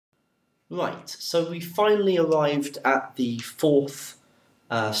Right, so we finally arrived at the fourth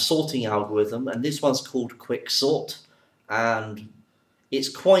sorting algorithm, and this one's called quicksort, and it's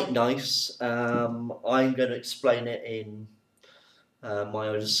quite nice. I'm going to explain it in my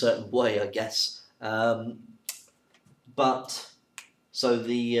own certain way, I guess. But so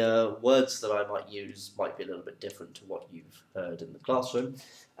the words that I might use might be a little bit different to what you've heard in the classroom.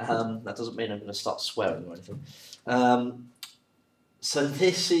 That doesn't mean I'm going to start swearing or anything. So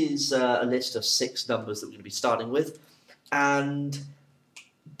this is a list of 6 numbers that we're going to be starting with, and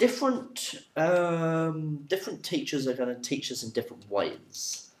different teachers are going to teach us in different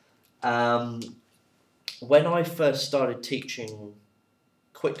ways. When I first started teaching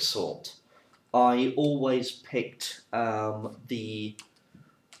quicksort, I always picked I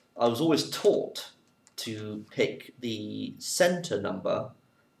was always taught to pick the center number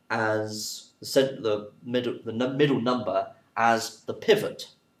as the middle number as the pivot,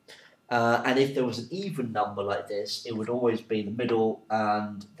 and if there was an even number like this, it would always be the middle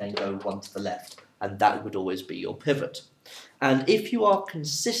and then go one to the left, and that would always be your pivot. And if you are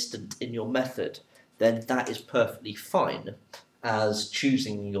consistent in your method, then that is perfectly fine as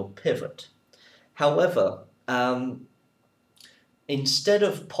choosing your pivot. However, instead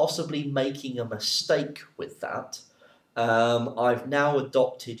of possibly making a mistake with that, I've now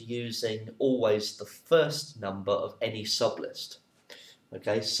adopted using always the first number of any sublist.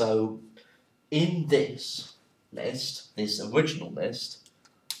 Okay, so in this list, this original list,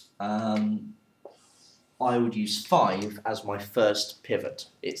 I would use 5 as my first pivot.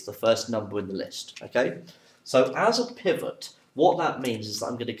 It's the first number in the list. Okay, so as a pivot, what that means is that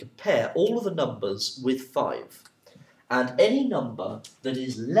I'm going to compare all of the numbers with 5, and any number that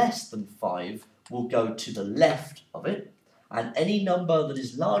is less than 5 will go to the left of it, and any number that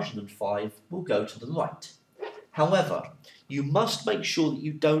is larger than 5 will go to the right. However, you must make sure that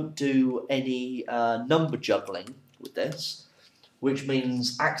you don't do any number juggling with this, which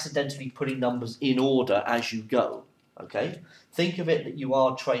means accidentally putting numbers in order as you go. Okay? Think of it that you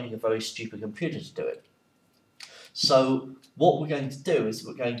are training a very stupid computer to do it. So what we're going to do is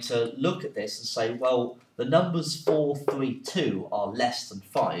we're going to look at this and say, well, the numbers 4, 3, 2 are less than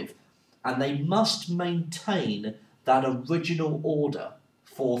 5, and they must maintain that original order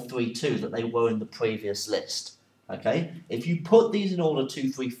 4, 3, 2 that they were in the previous list. Okay? If you put these in order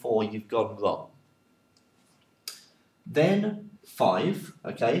 2, 3, 4, you've gone wrong. Then 5,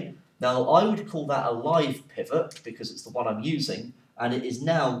 okay? Now I would call that a live pivot because it's the one I'm using, and it is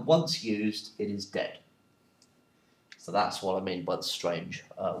now, once used, it is dead. So that's what I mean by the strange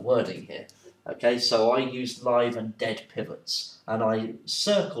wording here. Okay, so I use live and dead pivots, and I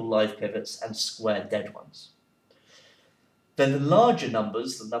circle live pivots and square dead ones. Then the larger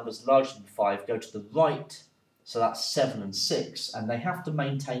numbers, the numbers larger than 5, go to the right, so that's 7 and 6, and they have to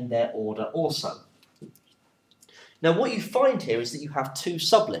maintain their order also. Now what you find here is that you have 2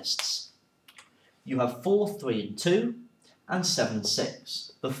 sublists. You have 4, 3 and 2, and 7 and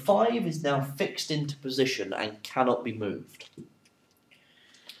 6. The 5 is now fixed into position and cannot be moved.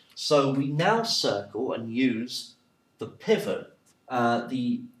 So we now circle and use the pivot,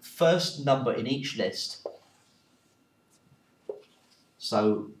 the first number in each list.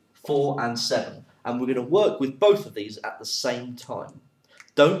 So 4 and 7. And we're going to work with both of these at the same time.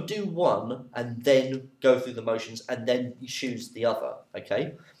 Don't do one and then go through the motions and then you choose the other,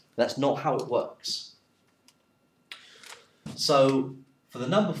 okay? That's not how it works. So for the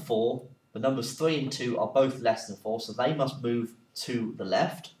number 4, the numbers 3 and 2 are both less than 4, so they must move to the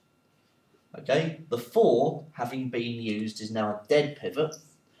left. Okay, the 4, having been used, is now a dead pivot.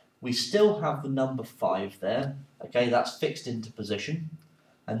 We still have the number 5 there. Okay, that's fixed into position.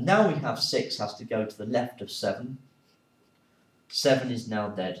 And now we have 6 has to go to the left of 7. 7 is now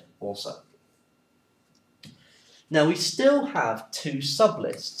dead also. Now we still have 2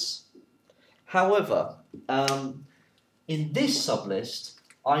 sublists. However, in this sublist,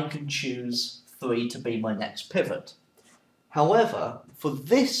 I can choose 3 to be my next pivot. However, for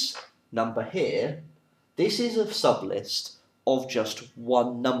this number here, this is a sublist of just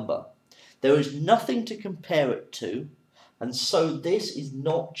one number. There is nothing to compare it to, and so this is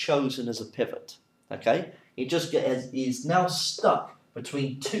not chosen as a pivot. Okay? It just is now stuck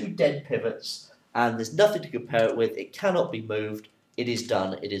between 2 dead pivots, and there's nothing to compare it with. It cannot be moved. It is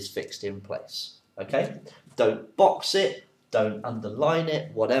done. It is fixed in place. Okay? Don't box it. Don't underline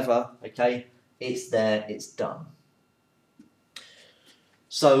it. Whatever. Okay? It's there. It's done.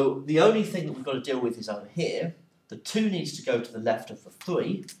 So the only thing that we've got to deal with is over here. The 2 needs to go to the left of the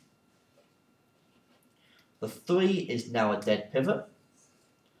 3. The 3 is now a dead pivot.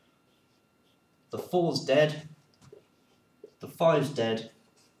 The 4's dead. The 5's dead.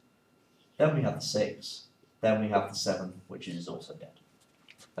 then we have the 6, then we have the 7, which is also dead.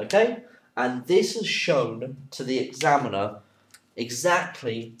 Okay? And this has shown to the examiner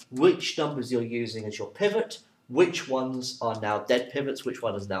exactly which numbers you're using as your pivot, which ones are now dead pivots, which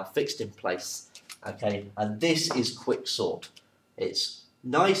one is now fixed in place. Okay? And this is quick sort. It's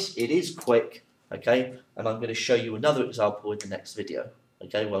nice, it is quick, okay? And I'm going to show you another example in the next video,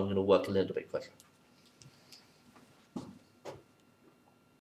 okay, where I'm going to work a little bit quicker.